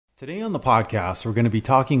Today on the podcast, we're going to be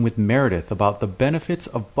talking with Meredith about the benefits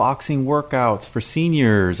of boxing workouts for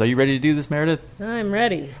seniors. Are you ready to do this, Meredith? I'm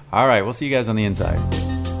ready. All right, we'll see you guys on the inside.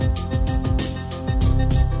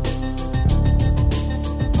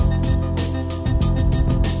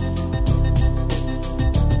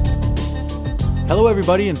 Hello,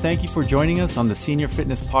 everybody, and thank you for joining us on the Senior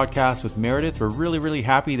Fitness Podcast with Meredith. We're really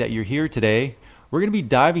happy that you're here today. We're going to be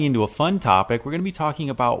diving into a fun topic. We're going to be talking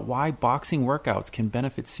about why boxing workouts can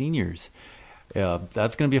benefit seniors.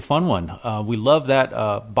 That's going to be a fun one. We love that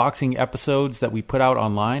boxing episodes that we put out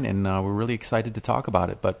online, and we're really excited to talk about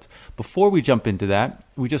it. But before we jump into that,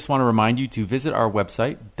 we just want to remind you to visit our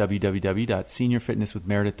website,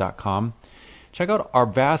 www.seniorfitnesswithmeredith.com. Check out our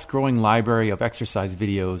vast growing library of exercise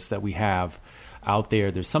videos that we have out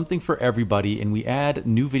there. There's something for everybody, and we add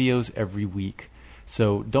new videos every week.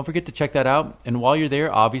 So don't forget to check that out. And while you're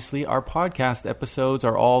there, obviously, our podcast episodes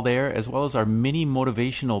are all there, as well as our mini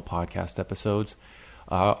motivational podcast episodes,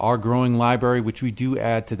 our growing library, which we do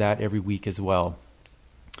add to that every week as well.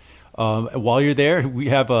 While you're there, we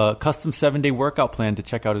have a custom 7-day workout plan to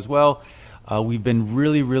check out as well. We've been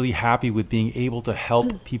really happy with being able to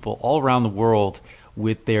help people all around the world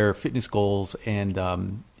with their fitness goals. And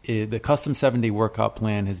the custom 7-day workout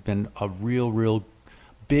plan has been a real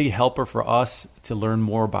big helper for us to learn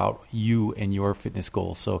more about you and your fitness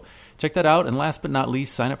goals. So check that out. And last but not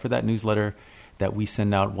least, sign up for that newsletter that we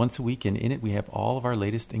send out once a week. And in it, we have all of our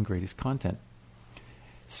latest and greatest content.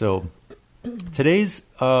 So today's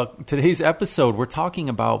episode, we're talking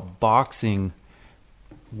about boxing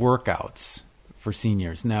workouts for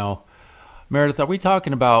seniors. Now, Meredith, are we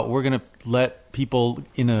talking about we're going to let people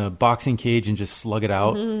in a boxing cage and just slug it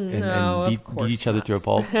out and beat each other to a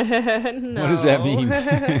pulp? No. What does that mean?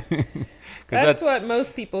 that's what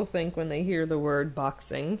most people think when they hear the word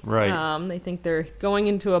boxing. Right. They think they're going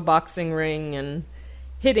into a boxing ring and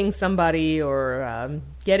hitting somebody or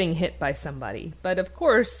getting hit by somebody. But of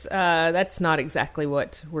course, that's not exactly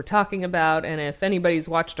what we're talking about. And if anybody's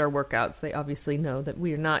watched our workouts, they obviously know that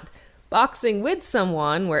we are not boxing with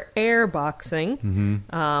someone. We're air boxing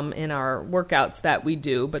in our workouts that we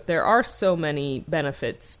do, but there are so many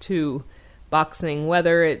benefits to boxing,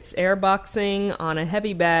 whether it's air boxing on a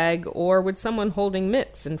heavy bag or with someone holding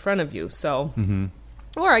mitts in front of you. So,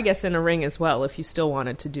 or I guess in a ring as well, if you still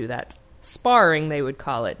wanted to do that. Sparring, they would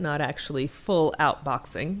call it, not actually full out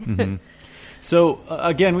boxing. So,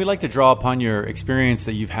 again, we like to draw upon your experience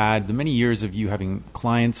that you've had, the many years of you having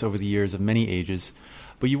clients over the years of many ages.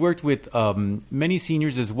 But you worked with many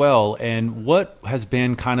seniors as well. And what has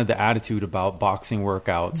been kind of the attitude about boxing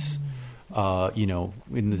workouts,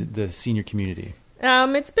 in the senior community?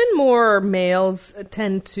 It's been more males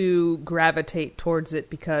tend to gravitate towards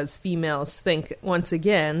it because females think, once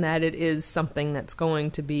again, that it is something that's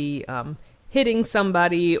going to be hitting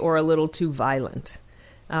somebody or a little too violent.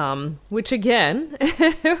 Which again,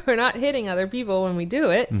 we're not hitting other people when we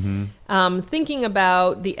do it. Thinking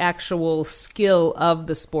about the actual skill of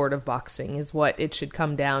the sport of boxing is what it should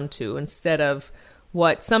come down to, instead of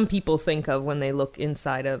what some people think of when they look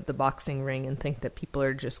inside of the boxing ring and think that people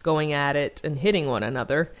are just going at it and hitting one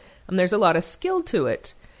another. There's a lot of skill to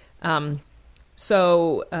it.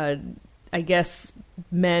 So I guess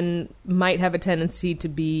men might have a tendency to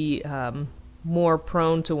be more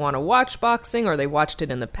prone to want to watch boxing, or they watched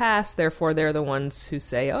it in the past, therefore they're the ones who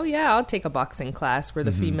say, oh yeah, I'll take a boxing class, where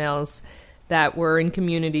the females that were in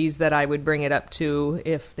communities that I would bring it up to,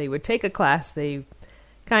 if they would take a class, they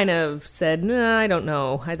kind of said, no, I don't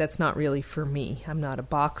know, that's not really for me, I'm not a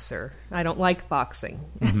boxer, I don't like boxing.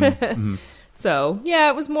 So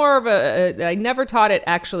yeah, it was more of I never taught it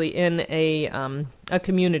actually in a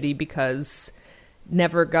community because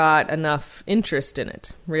never got enough interest in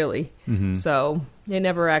it, really. So it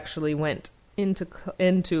never actually went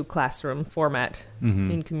into classroom format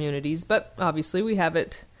in communities. But obviously we have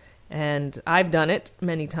it, and I've done it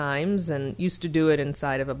many times and used to do it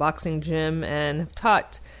inside of a boxing gym, and have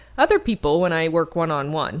taught other people when I work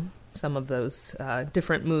one-on-one some of those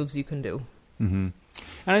different moves you can do. And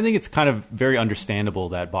I think it's kind of very understandable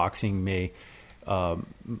that boxing may...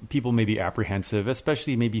 people may be apprehensive,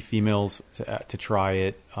 especially maybe females, to try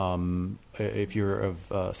it if you're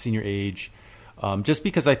of senior age. Just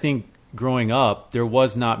because I think growing up, there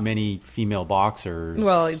was not many female boxers.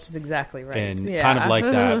 Well, it's exactly right. And kind of like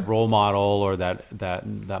that role model or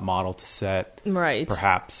that model to set, right?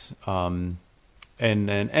 Perhaps. And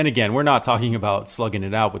again, we're not talking about slugging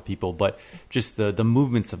it out with people, but just the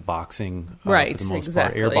movements of boxing, right? For the most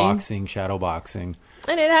exactly. part, air boxing, shadow boxing.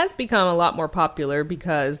 And it has become a lot more popular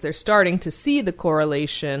because they're starting to see the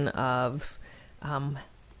correlation of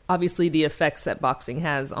obviously the effects that boxing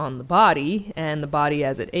has on the body and the body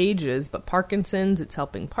as it ages, but Parkinson's, it's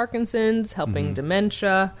helping Parkinson's, helping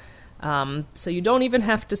dementia. So you don't even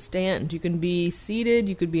have to stand. You can be seated,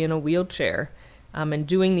 you could be in a wheelchair, and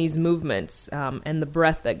doing these movements, and the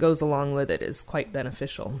breath that goes along with it is quite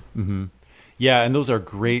beneficial. Mm-hmm. Yeah, and those are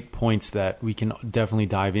great points that we can definitely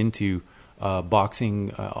dive into.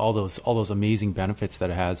 Boxing, all those amazing benefits that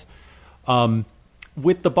it has.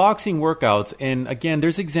 With the boxing workouts, and again,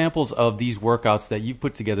 there's examples of these workouts that you've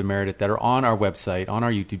put together, Meredith, that are on our website, on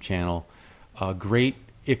our YouTube channel. Great.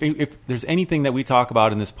 If there's anything that we talk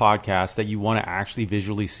about in this podcast that you want to actually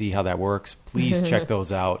visually see how that works, please check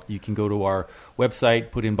those out. You can go to our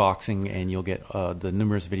website, put in boxing, and you'll get the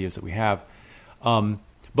numerous videos that we have.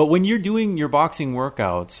 But when you're doing your boxing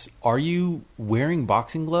workouts, are you wearing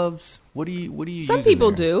boxing gloves? What do you use? Some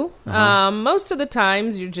people do. Most of the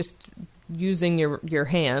times you're just using your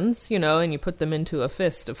hands, and you put them into a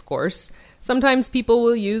fist, of course. Sometimes people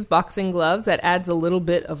will use boxing gloves. That adds a little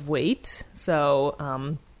bit of weight,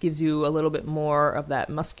 so gives you a little bit more of that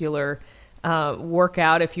muscular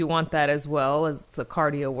workout if you want that as well. It's a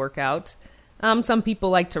cardio workout. Some people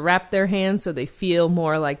like to wrap their hands so they feel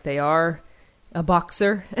more like they are a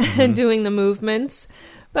boxer doing the movements.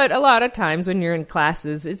 But a lot of times when you're in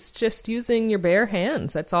classes, it's just using your bare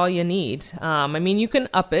hands. That's all you need. You can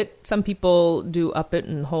up it. Some people do up it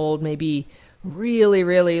and hold maybe really,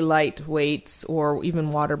 really light weights or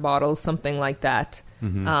even water bottles, something like that.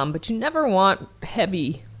 But you never want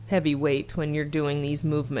heavy weight when you're doing these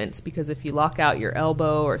movements, because if you lock out your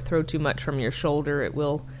elbow or throw too much from your shoulder,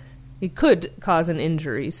 it could cause an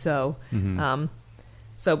injury. So,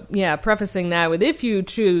 prefacing that with, if you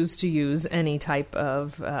choose to use any type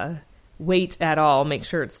of weight at all, make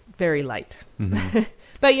sure it's very light.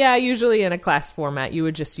 But yeah, usually in a class format, you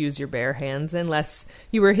would just use your bare hands, unless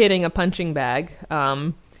you were hitting a punching bag.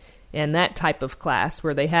 And that type of class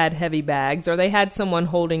where they had heavy bags or they had someone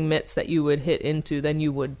holding mitts that you would hit into, then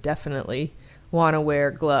you would definitely want to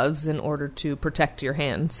wear gloves in order to protect your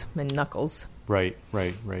hands and knuckles. Right.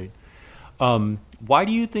 Why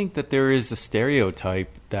do you think that there is a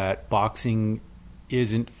stereotype that boxing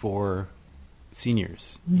isn't for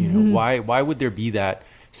seniors? Why would there be that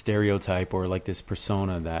stereotype or like this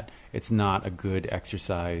persona that it's not a good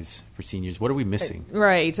exercise for seniors? What are we missing?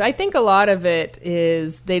 Right. I think a lot of it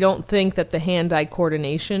is they don't think that the hand-eye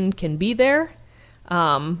coordination can be there,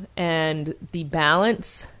 and the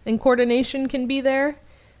balance and coordination can be there.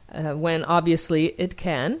 When obviously it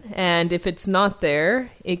can. And if it's not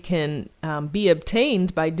there, it can be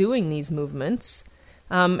obtained by doing these movements.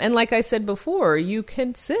 And like I said before, you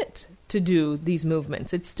can sit to do these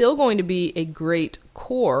movements. It's still going to be a great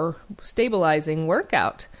core stabilizing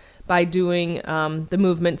workout by doing the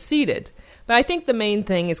movement seated. But I think the main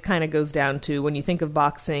thing kind of goes down to, when you think of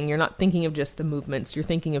boxing, you're not thinking of just the movements. You're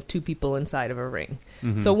thinking of two people inside of a ring.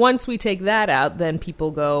 So once we take that out, then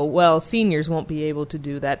people go, well, seniors won't be able to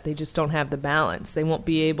do that. They just don't have the balance. They won't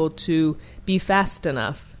be able to be fast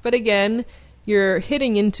enough. But again, you're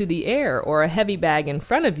hitting into the air or a heavy bag in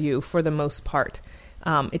front of you for the most part.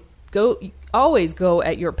 Always go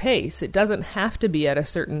at your pace. It doesn't have to be at a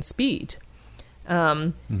certain speed.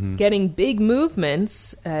 Getting big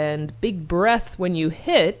movements and big breath when you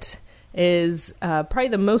hit is probably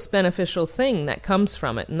the most beneficial thing that comes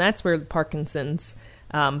from it. And that's where Parkinson's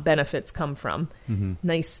benefits come from.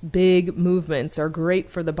 Nice big movements are great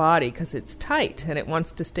for the body because it's tight and it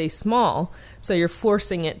wants to stay small. So you're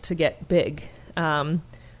forcing it to get big. We'll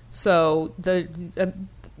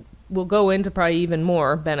go into probably even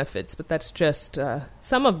more benefits, but that's just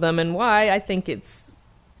some of them, and why I think it's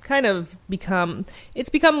kind of become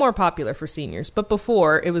more popular for seniors. But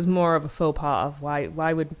before, it was more of a faux pas of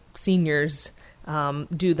why would seniors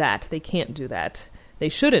do that? They can't do that. They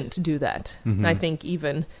shouldn't do that. And I think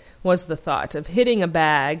even was the thought of hitting a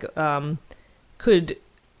bag could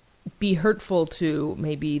be hurtful to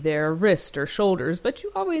maybe their wrist or shoulders, but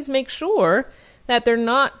you always make sure that they're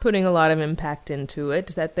not putting a lot of impact into it,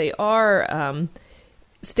 that they are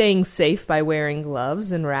staying safe by wearing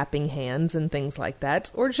gloves and wrapping hands and things like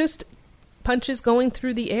that, or just punches going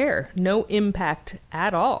through the air. No impact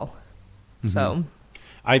at all. So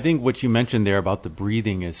I think what you mentioned there about the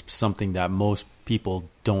breathing is something that most people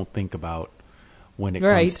don't think about when it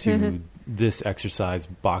comes to this exercise,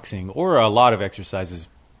 boxing, or a lot of exercises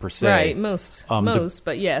per se. Right, most,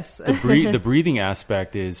 but yes. The breathing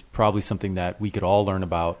aspect is probably something that we could all learn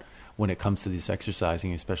about when it comes to this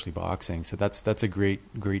exercising, especially boxing. So that's a great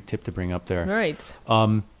tip to bring up there. Right.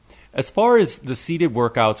 As far as the seated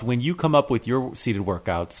workouts, when you come up with your seated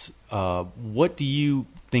workouts, what do you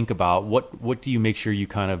think about? What do you make sure you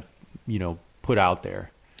kind of, put out there?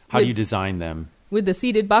 How do you design them? With the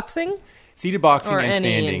seated boxing? Seated boxing Or and any-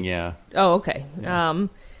 standing, yeah. Oh, okay.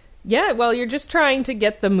 Yeah, well, you're just trying to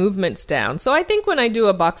get the movements down. So I think when I do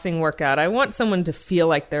a boxing workout, I want someone to feel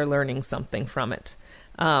like they're learning something from it.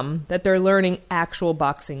 That they're learning actual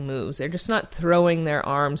boxing moves. They're just not throwing their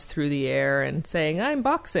arms through the air and saying, I'm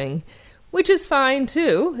boxing, which is fine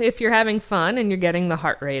too if you're having fun and you're getting the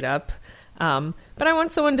heart rate up. But I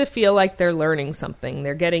want someone to feel like they're learning something.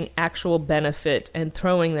 They're getting actual benefit and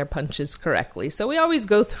throwing their punches correctly. So we always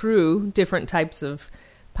go through different types of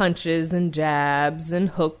punches and jabs and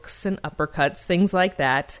hooks and uppercuts, things like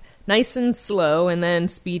that, nice and slow, and then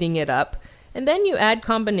speeding it up. And then you add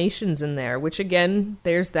combinations in there, which again,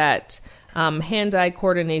 there's that hand-eye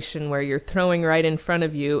coordination where you're throwing right in front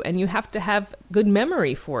of you, and you have to have good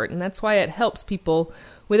memory for it. And that's why it helps people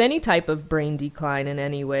with any type of brain decline in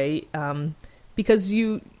any way, because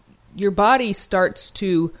your body starts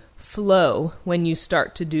to flow when you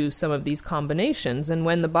start to do some of these combinations. And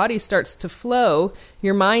when the body starts to flow,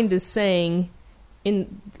 your mind is saying,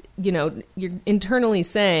 you're internally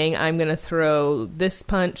saying, I'm going to throw this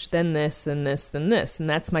punch, then this, then this, then this, and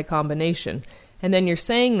that's my combination. And then you're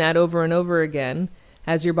saying that over and over again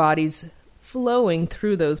as your body's flowing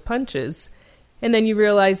through those punches. And then you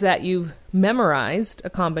realize that you've memorized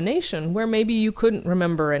a combination where maybe you couldn't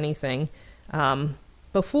remember anything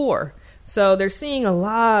before. So they're seeing a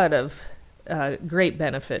lot of great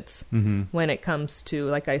benefits when it comes to,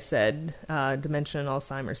 like I said, dementia and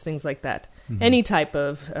Alzheimer's, things like that. Any type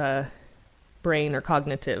of brain or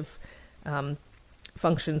cognitive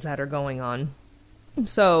functions that are going on.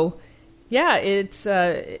 So, yeah, it's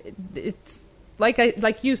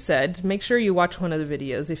like you said. Make sure you watch one of the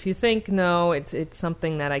videos. If you think no, it's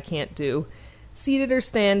something that I can't do, seated or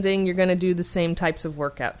standing, you're going to do the same types of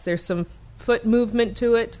workouts. There's some foot movement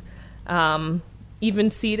to it.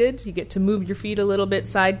 Even seated, you get to move your feet a little bit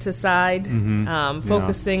side to side,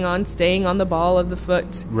 focusing on staying on the ball of the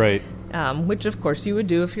foot. Right. Which, of course, you would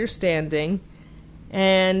do if you're standing.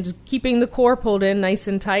 And keeping the core pulled in nice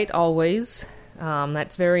and tight always.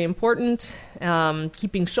 That's very important.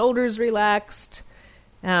 Keeping shoulders relaxed.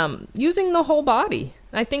 Using the whole body.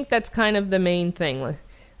 I think that's kind of the main thing.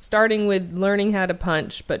 Starting with learning how to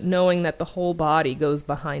punch, but knowing that the whole body goes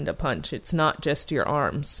behind a punch. It's not just your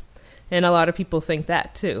arms. And a lot of people think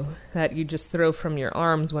that too, that you just throw from your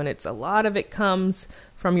arms when it's a lot of it comes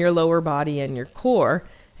from your lower body and your core,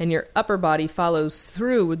 and your upper body follows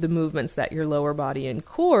through with the movements that your lower body and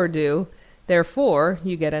core do. Therefore,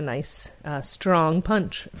 you get a nice, strong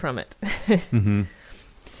punch from it.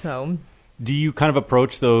 So, do you kind of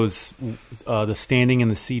approach those, the standing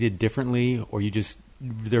and the seated differently, or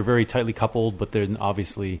they're very tightly coupled, but they're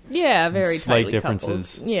obviously very slight tightly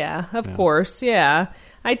differences? Coupled. Yeah, of course, yeah.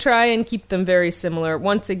 I try and keep them very similar.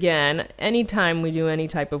 Once again, anytime we do any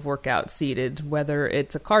type of workout seated, whether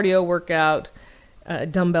it's a cardio workout, a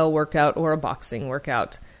dumbbell workout, or a boxing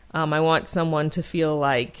workout, I want someone to feel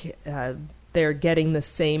like they're getting the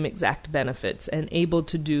same exact benefits and able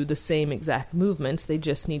to do the same exact movements. They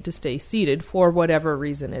just need to stay seated for whatever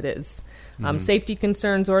reason it is. Safety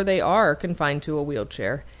concerns, or they are confined to a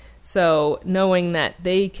wheelchair. So knowing that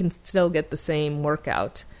they can still get the same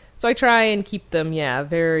workout. So I try and keep them,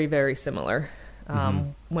 very, very similar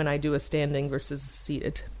when I do a standing versus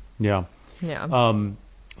seated. Yeah. Yeah.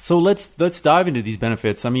 So let's dive into these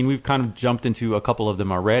benefits. I mean, we've kind of jumped into a couple of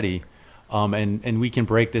them already, and we can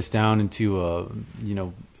break this down into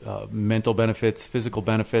mental benefits, physical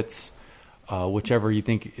benefits, whichever you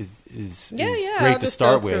think is great I'll to just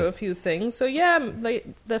start go through with. a few things. So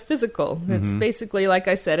the physical. It's basically, like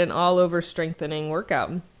I said, an all-over strengthening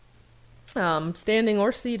workout. Standing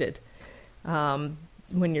or seated. When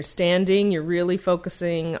you're standing, you're really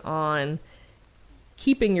focusing on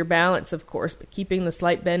keeping your balance, of course, but keeping the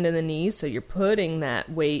slight bend in the knees. So you're putting that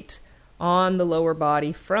weight on the lower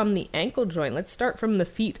body from the ankle joint. Let's start from the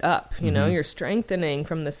feet up. You're strengthening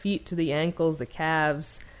from the feet to the ankles, the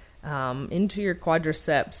calves, into your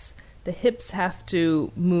quadriceps. The hips have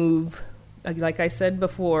to move, like I said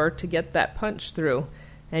before, to get that punch through.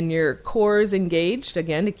 And your core is engaged,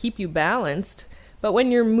 again, to keep you balanced. But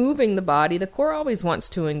when you're moving the body, the core always wants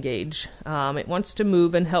to engage. It wants to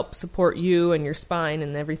move and help support you and your spine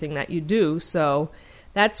and everything that you do. So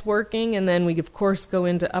that's working. And then we, of course, go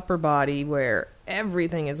into upper body, where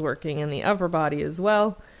everything is working in the upper body as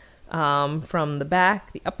well. From the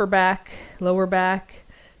back, the upper back, lower back,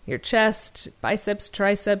 your chest, biceps,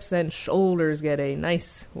 triceps, and shoulders get a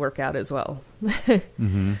nice workout as well.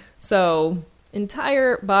 So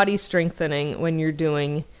entire body strengthening when you're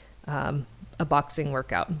doing a boxing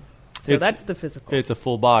workout. So that's the physical. It's a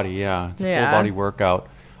full body, yeah. It's a full body workout.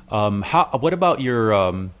 What about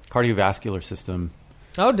your cardiovascular system.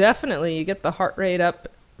 Oh, definitely. You get the heart rate up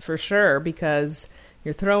for sure because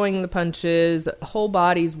you're throwing the punches, the whole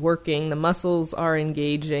body's working, the muscles are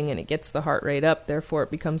engaging, and it gets the heart rate up. Therefore,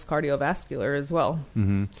 it becomes cardiovascular as well.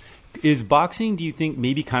 Mm-hmm. Is boxing, do you think,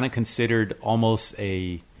 maybe kind of considered almost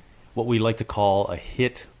what we like to call a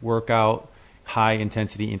HIIT workout, high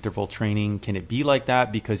intensity interval training? Can it be like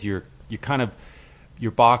that because you're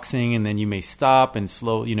boxing and then you may stop and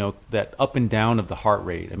slow, that up and down of the heart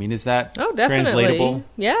rate? I mean, is that translatable?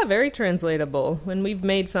 Yeah, very translatable. When we've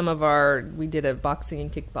made we did a boxing and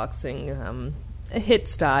kickboxing a HIIT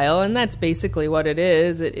style, and that's basically what it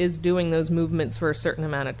is. It is doing those movements for a certain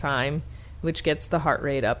amount of time, which gets the heart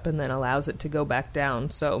rate up and then allows it to go back down.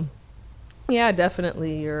 So, yeah,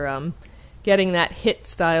 definitely you're getting that HIIT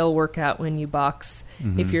style workout when you box.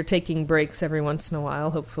 Mm-hmm. If you're taking breaks every once in a while,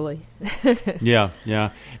 hopefully. Yeah.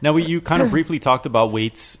 Now, you kind of briefly talked about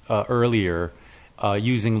weights earlier,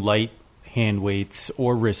 using light hand weights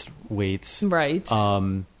or wrist weights. Right.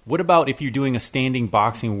 What about if you're doing a standing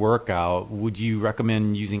boxing workout? Would you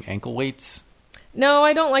recommend using ankle weights? No,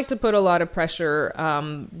 I don't like to put a lot of pressure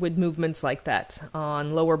with movements like that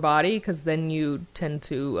on lower body because then you tend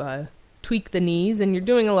to tweak the knees, and you're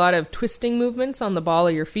doing a lot of twisting movements on the ball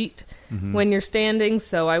of your feet when you're standing,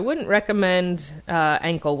 so I wouldn't recommend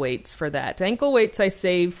ankle weights for that. Ankle weights I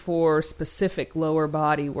save for specific lower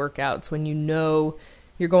body workouts when you know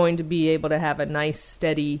you're going to be able to have a nice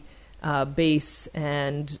steady base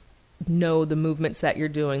and know the movements that you're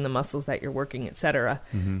doing, the muscles that you're working, etc.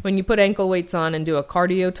 When you put ankle weights on and do a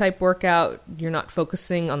cardio type workout, you're not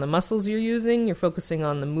focusing on the muscles you're using, you're focusing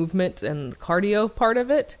on the movement and the cardio part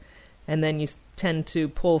of it. And then you tend to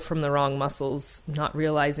pull from the wrong muscles, not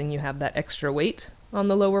realizing you have that extra weight on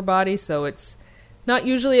the lower body. So it's not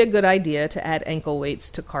usually a good idea to add ankle weights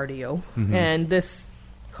to cardio. And this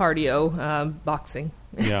cardio, boxing.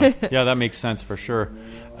 Yeah, that makes sense for sure.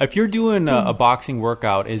 If you're doing a boxing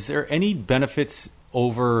workout, is there any benefits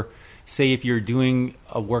over, say, if you're doing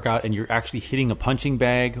a workout and you're actually hitting a punching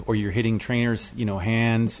bag or you're hitting trainers,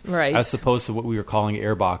 hands, right, as opposed to what we were calling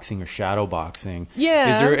air boxing or shadow boxing?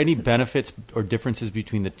 Yeah. Is there any benefits or differences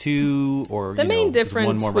between the two? Or the main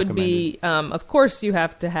difference would be, of course, you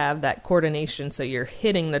have to have that coordination, so you're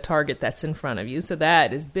hitting the target that's in front of you. So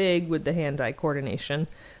that is big with the hand-eye coordination.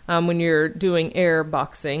 When you're doing air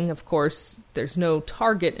boxing, of course, there's no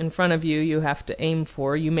target in front of you you have to aim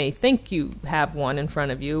for. You may think you have one in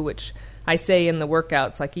front of you, which I say in the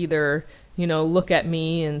workouts, like either, look at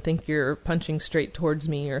me and think you're punching straight towards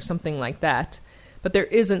me or something like that. But there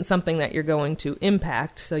isn't something that you're going to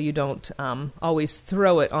impact, so you don't always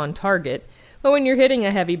throw it on target. But when you're hitting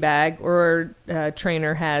a heavy bag or a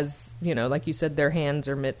trainer has, like you said, their hands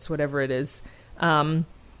or mitts, whatever it is,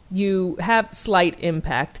 you have slight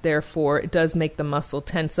impact, therefore it does make the muscle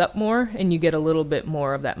tense up more, and you get a little bit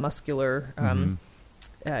more of that muscular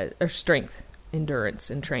or strength, endurance,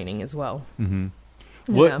 and training as well.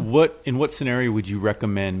 What in what scenario would you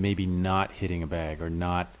recommend maybe not hitting a bag or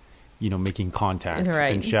not, making contact?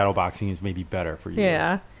 Right. And shadow boxing is maybe better for you.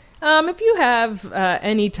 Yeah. If you have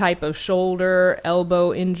any type of shoulder,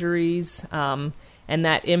 elbow injuries, and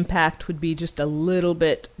that impact would be just a little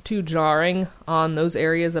bit too jarring on those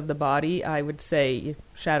areas of the body, I would say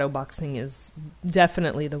shadow boxing is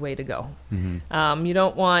definitely the way to go. You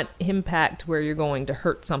don't want impact where you're going to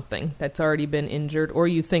hurt something that's already been injured or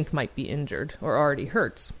you think might be injured or already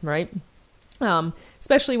hurts, right?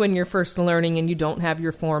 Especially when you're first learning and you don't have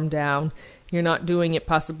your form down, you're not doing it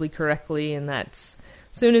possibly correctly, and that's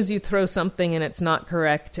as soon as you throw something and it's not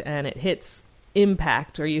correct and it hits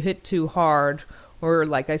impact or you hit too hard, or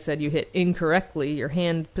like I said, you hit incorrectly, your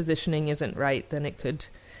hand positioning isn't right, then it could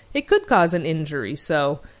cause an injury.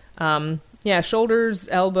 So, shoulders,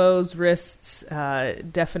 elbows, wrists,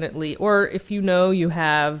 definitely. Or if you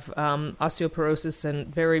have osteoporosis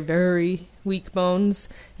and very, very weak bones,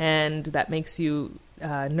 and that makes you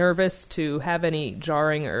nervous to have any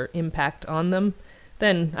jarring or impact on them,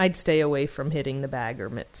 then I'd stay away from hitting the bag or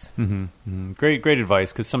mitts. Great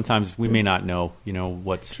advice, because sometimes we may not know,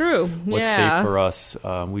 what's true. What's safe for us.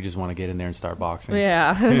 We just want to get in there and start boxing.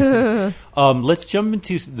 Yeah. Let's jump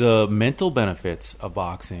into the mental benefits of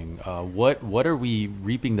boxing. What are we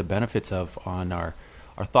reaping the benefits of on our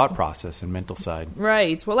thought process and mental side?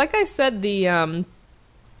 Right. Well, like I said, the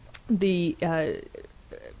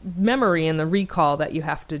memory and the recall that you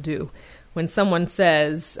have to do. When someone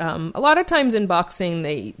says, a lot of times in boxing,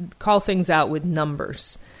 they call things out with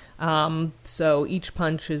numbers. So each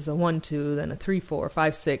punch is a 1, 2, then a 3, 4,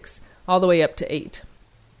 5, 6, all the way up to 8.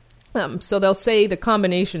 So they'll say the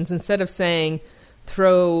combinations instead of saying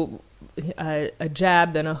throw a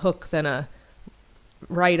jab, then a hook, then a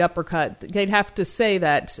right uppercut. They'd have to say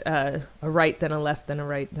that a right, then a left, then a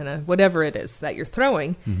right, then a whatever it is that you're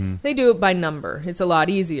throwing. Mm-hmm. They do it by number. It's a lot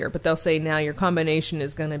easier, but they'll say now your combination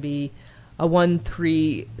is going to be a 1,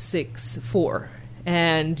 3, 6, 4.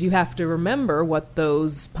 And you have to remember what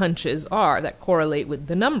those punches are that correlate with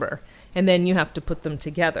the number. And then you have to put them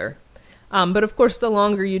together. But of course, the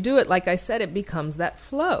longer you do it, like I said, it becomes that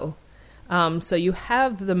flow. So you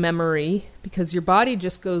have the memory because your body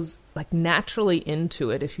just goes like naturally into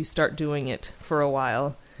it if you start doing it for a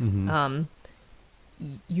while. Mm-hmm.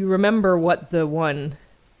 You remember what the 1,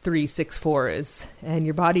 3, 6, 4 is, and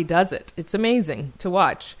your body does it. It's amazing to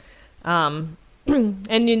watch. And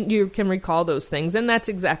you can recall those things, and that's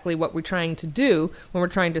exactly what we're trying to do when we're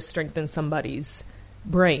trying to strengthen somebody's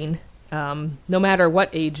brain, no matter what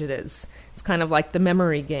age it is. It's kind of like the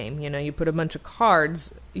memory game. You put a bunch of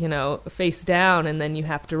cards, face down, and then you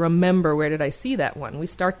have to remember, where did I see that one? We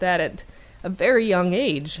start that at a very young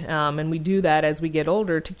age, and we do that as we get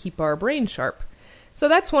older to keep our brain sharp. So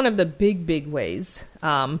that's one of the big ways,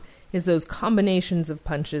 is those combinations of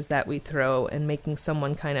punches that we throw and making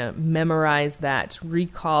someone kind of memorize that,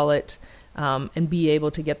 recall it, and be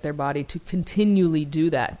able to get their body to continually do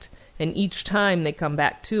that. And each time they come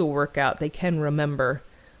back to a workout, they can remember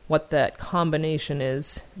what that combination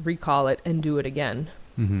is, recall it, and do it again.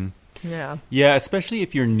 Mm-hmm. Yeah. Yeah, especially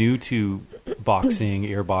if you're new to boxing,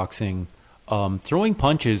 air boxing, throwing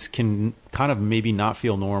punches can kind of maybe not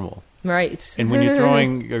feel normal. Right. And when you're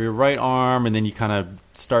throwing your right arm and then you kind of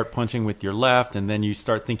start punching with your left and then you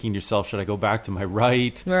start thinking to yourself, should I go back to my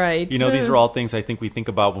right? Right. These are all things I think we think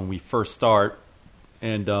about when we first start.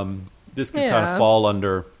 And this could kind of fall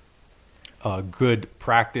under good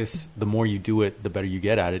practice. The more you do it, the better you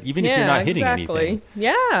get at it, even if you're not hitting anything.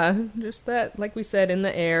 Yeah, just that, like we said, in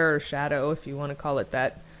the air or shadow, if you want to call it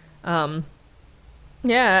that. I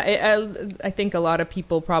think a lot of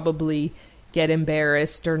people probably get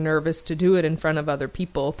embarrassed or nervous to do it in front of other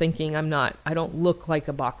people, thinking I don't look like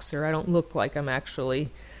a boxer. I don't look like I'm actually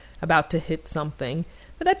about to hit something.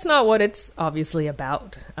 But that's not what it's obviously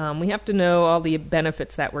about. We have to know all the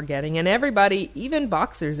benefits that we're getting. And everybody, even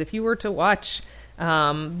boxers, if you were to watch,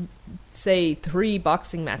 say, 3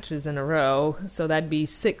 boxing matches in a row, so that'd be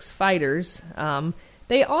 6 fighters,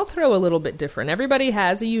 they all throw a little bit different. Everybody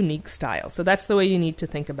has a unique style. So that's the way you need to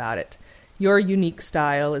think about it. Your unique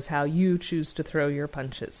style is how you choose to throw your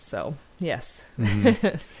punches. So, yes.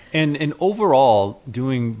 Mm-hmm. And overall,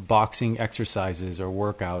 doing boxing exercises or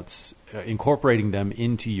workouts, incorporating them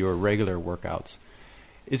into your regular workouts,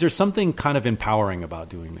 is there something kind of empowering about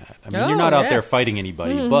doing that? I mean, you're not out there fighting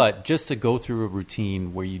anybody, but just to go through a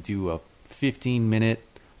routine where you do a 15-minute,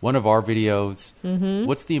 one of our videos,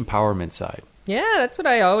 what's the empowerment side? Yeah, that's what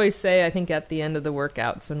I always say, I think, at the end of the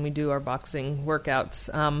workouts when we do our boxing workouts.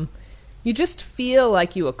 You just feel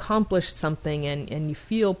like you accomplished something and you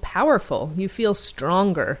feel powerful. You feel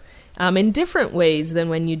stronger in different ways than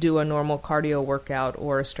when you do a normal cardio workout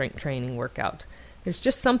or a strength training workout. There's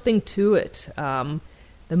just something to it.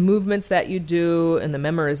 The movements that you do and the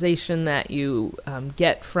memorization that you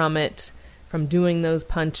get from it, from doing those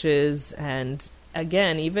punches. And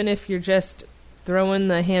again, even if you're just throwing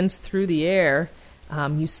the hands through the air,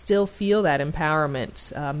 you still feel that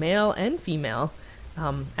empowerment, male and female.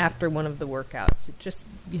 After one of the workouts, it just,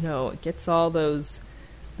 it gets all those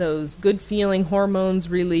good feeling hormones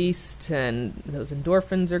released and those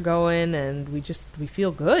endorphins are going and we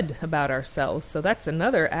feel good about ourselves. So that's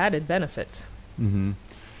another added benefit. Mm-hmm.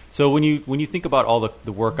 So when you think about all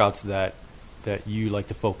the workouts that you like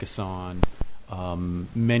to focus on,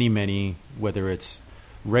 many, whether it's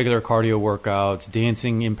regular cardio workouts,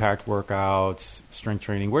 dancing impact workouts, strength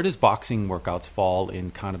training, where does boxing workouts fall in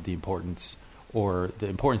kind of the importance or the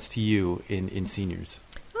importance to you in seniors?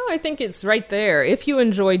 Oh, I think it's right there. If you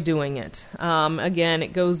enjoy doing it. Again,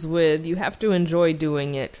 it goes with you have to enjoy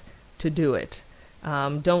doing it to do it.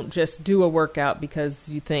 Don't just do a workout because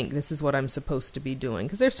you think this is what I'm supposed to be doing.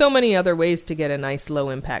 Because there's so many other ways to get a nice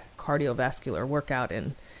low-impact cardiovascular workout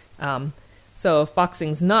in. So if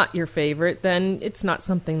boxing's not your favorite, then it's not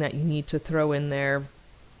something that you need to throw in there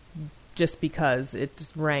just because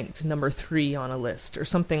it's ranked number 3 on a list or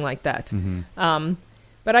something like that. Mm-hmm.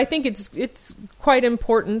 But I think it's quite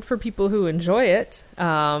important for people who enjoy it.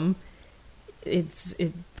 It's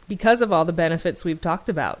because of all the benefits we've talked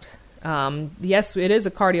about. Yes, it is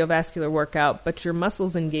a cardiovascular workout, but your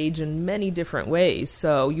muscles engage in many different ways.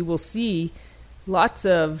 So you will see lots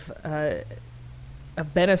of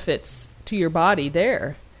benefits to your body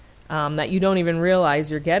there. that you don't even realize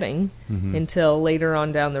you're getting until later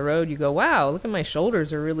on down the road. You go, wow, look at my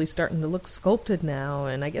shoulders are really starting to look sculpted now,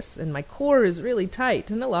 and I guess and my core is really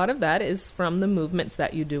tight. And a lot of that is from the movements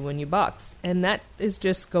that you do when you box. And that is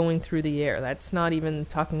just going through the air. That's not even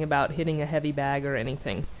talking about hitting a heavy bag or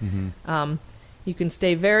anything. You can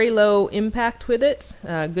stay very low impact with it,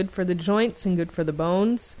 good for the joints and good for the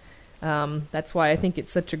bones. That's why I think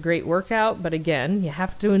it's such a great workout. But again, you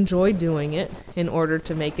have to enjoy doing it in order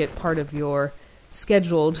to make it part of your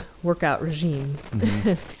scheduled workout regime.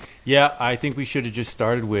 Yeah, I think we should have just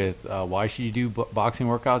started with why should you do boxing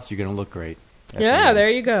workouts? You're going to look great. Yeah, there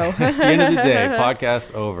you go. At the end of the day,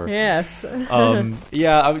 podcast over. Yes.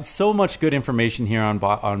 So much good information here on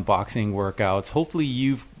boxing workouts. Hopefully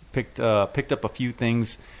you've picked up a few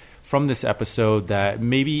things from this episode that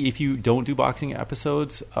maybe if you don't do boxing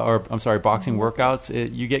workouts,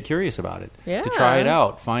 you get curious about it. Yeah. To try it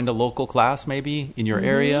out. Find a local class maybe in your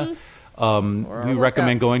area. We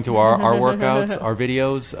recommend going to our workouts, our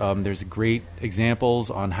videos. There's great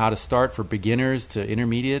examples on how to start for beginners to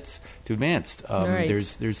intermediates to advanced. Right.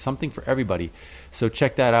 There's something for everybody. So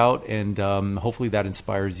check that out, and hopefully that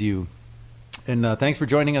inspires you. And thanks for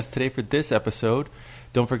joining us today for this episode.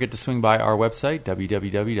 Don't forget to swing by our website,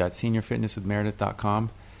 www.seniorfitnesswithmeredith.com.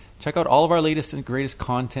 Check out all of our latest and greatest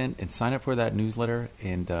content and sign up for that newsletter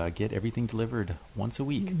and get everything delivered once a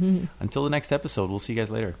week. Until the next episode, we'll see you guys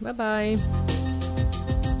later. Bye-bye.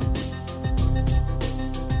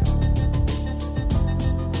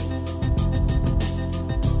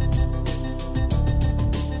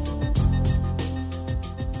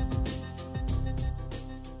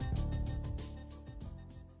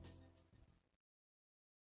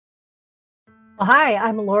 Hi,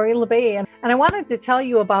 I'm Lori LeBay, and I wanted to tell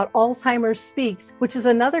you about Alzheimer's Speaks, which is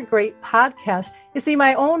another great podcast. You see,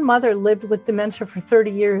 my own mother lived with dementia for 30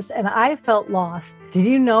 years, and I felt lost. Did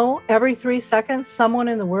you know every 3 seconds someone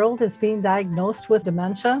in the world is being diagnosed with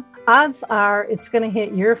dementia? Odds are it's going to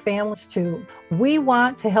hit your families too. We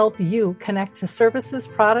want to help you connect to services,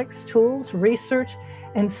 products, tools, research,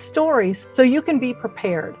 and stories so you can be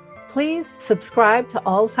prepared. Please subscribe to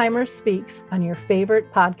Alzheimer's Speaks on your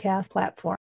favorite podcast platform.